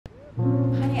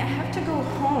Honey, I have to go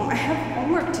home. I have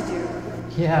homework to do.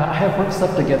 Yeah, I have work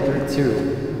stuff to get through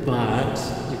too. But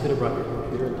you could have brought your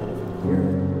computer and done it from here.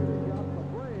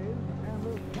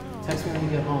 Text me when you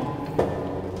get home,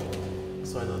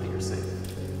 so I know that you're safe.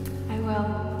 I will.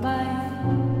 Bye.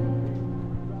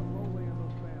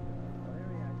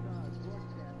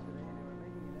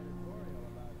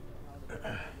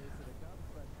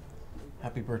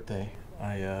 Happy birthday.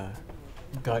 I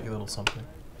got you a little something.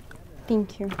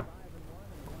 Thank you.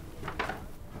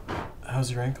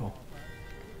 How's your ankle?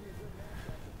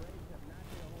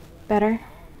 Better?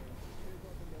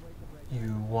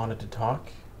 You wanted to talk?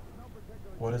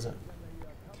 What is it?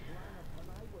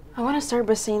 I want to start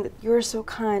by saying that you're so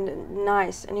kind and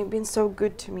nice and you've been so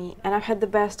good to me and I've had the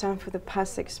best time for the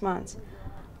past 6 months.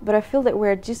 But I feel that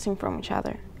we're distant from each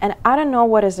other. And I don't know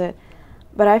what is it,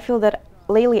 but I feel that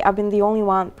lately I've been the only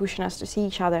one pushing us to see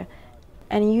each other.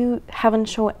 And you haven't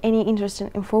shown any interest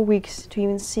in 4 weeks to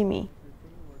even see me.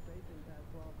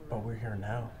 But we're here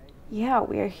now. Yeah,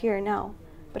 we are here now.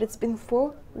 But it's been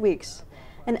 4 weeks.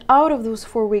 And out of those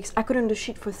 4 weeks, I couldn't do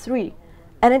shit for 3.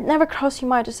 And it never crossed your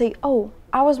mind to say, oh,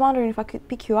 I was wondering if I could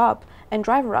pick you up and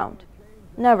drive around.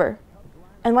 Never.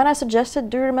 And when I suggested,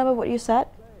 do you remember what you said?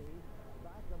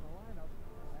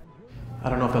 I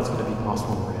don't know if that's going to be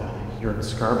possible, Maria. You're in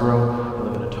Scarborough, I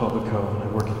live in Etobicoke, and I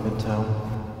work in Midtown.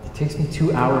 It takes me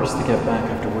 2 hours to get back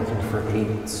after working for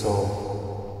 8, so...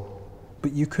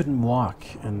 But you couldn't walk,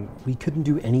 and we couldn't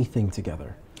do anything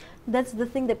together. That's the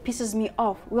thing that pisses me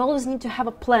off. We always need to have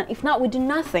a plan. If not, we do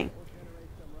nothing.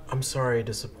 I'm sorry I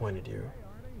disappointed you.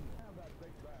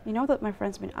 You know that my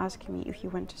friend's been asking me if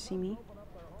you went to see me?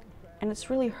 And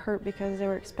it's really hurt because they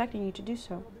were expecting you to do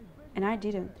so. And I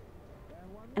didn't.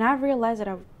 And I realized that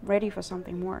I'm ready for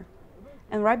something more.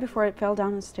 And right before I fell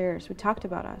down the stairs, we talked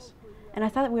about us. And I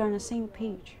thought that we were on the same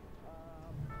page.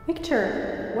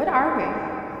 Victor, what are we?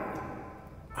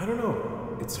 I don't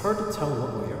know. It's hard to tell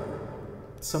what we are.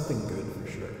 It's something good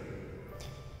for sure.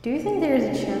 Do you think there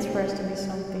is a chance for us to be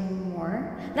something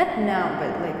more? Not now,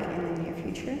 but like in the near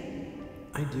future?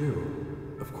 I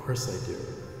do. Of course I do.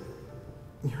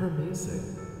 You're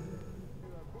amazing.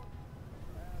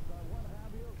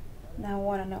 Now I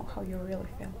want to know how you really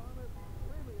feel.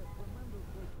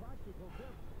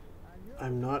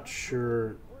 I'm not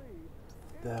sure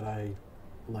that I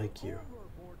like you.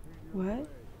 What?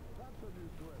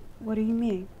 What do you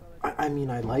mean? I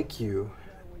mean, I like you,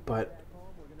 but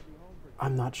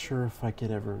I'm not sure if I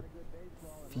could ever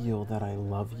feel that I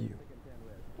love you.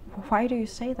 Why do you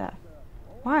say that?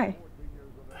 Why?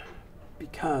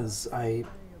 Because I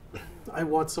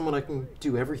want someone I can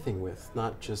do everything with,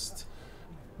 not just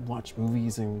watch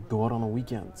movies and go out on the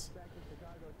weekends.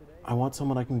 I want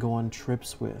someone I can go on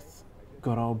trips with,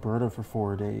 go to Alberta for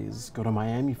 4 days, go to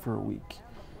Miami for a week.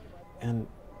 And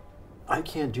I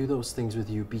can't do those things with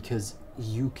you because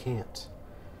you can't.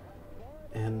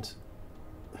 And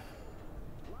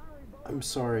I'm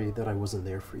sorry that I wasn't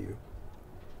there for you.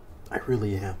 I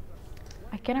really am.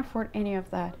 I can't afford any of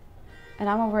that. And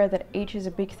I'm aware that age is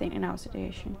a big thing in our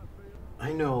situation.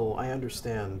 I know, I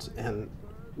understand. And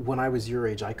when I was your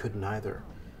age, I couldn't either.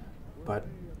 But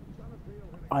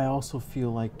I also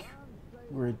feel like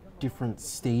we're at different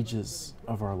stages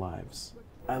of our lives.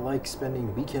 I like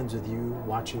spending weekends with you,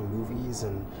 watching movies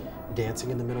and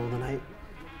dancing in the middle of the night.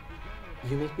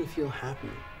 You make me feel happy.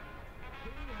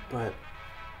 But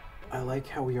I like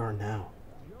how we are now.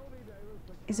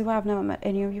 Is it why I've never met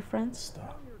any of your friends?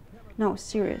 Stop. No,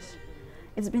 serious.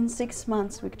 It's been 6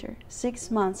 months, Victor.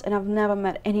 6 months, and I've never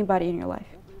met anybody in your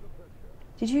life.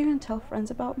 Did you even tell friends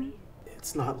about me?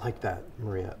 It's not like that,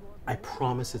 Maria. I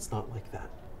promise it's not like that.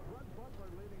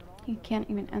 You can't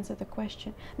even answer the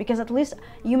question, because at least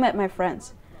you met my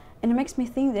friends. And it makes me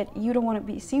think that you don't want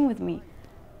to be seen with me.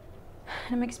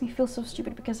 And it makes me feel so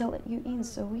stupid because I let you in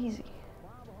so easy.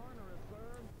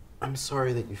 I'm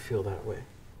sorry that you feel that way.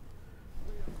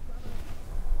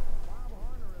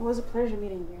 It was a pleasure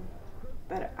meeting you,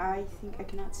 but I think I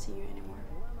cannot see you anymore.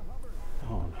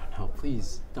 Oh, no,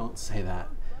 please don't say that.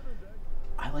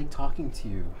 I like talking to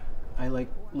you. I like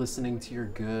listening to your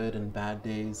good and bad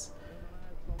days,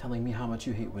 telling me how much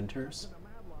you hate winters.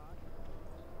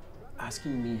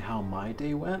 Asking me how my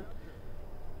day went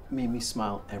made me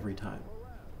smile every time.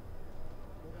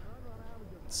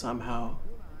 Somehow,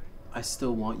 I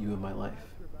still want you in my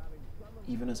life,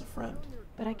 even as a friend.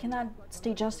 But I cannot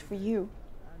stay just for you.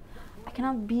 I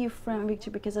cannot be your friend, Victor,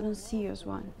 because I don't see you as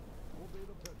one.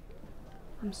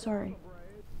 I'm sorry.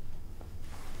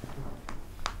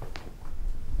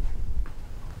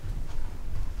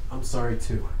 I'm sorry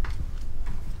too.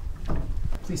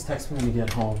 Please text me when you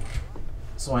get home,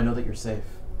 so I know that you're safe.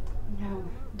 No,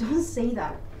 don't Don't say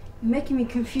that. You're making me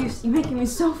confused. You're making me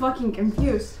so fucking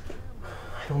confused.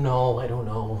 I don't know. I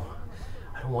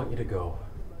don't want you to go.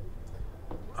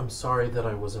 I'm sorry that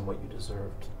I wasn't what you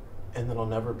deserved, and that I'll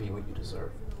never be what you deserve.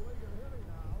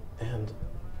 And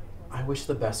I wish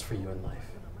the best for you in life.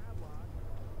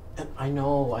 And I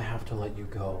know I have to let you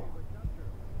go,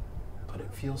 but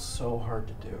it feels so hard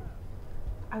to do.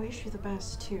 I wish you the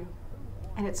best too.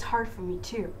 And it's hard for me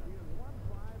too.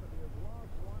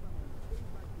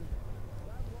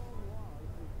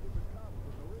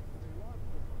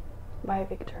 Bye,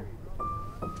 Victor.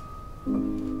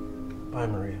 Bye,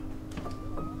 Maria.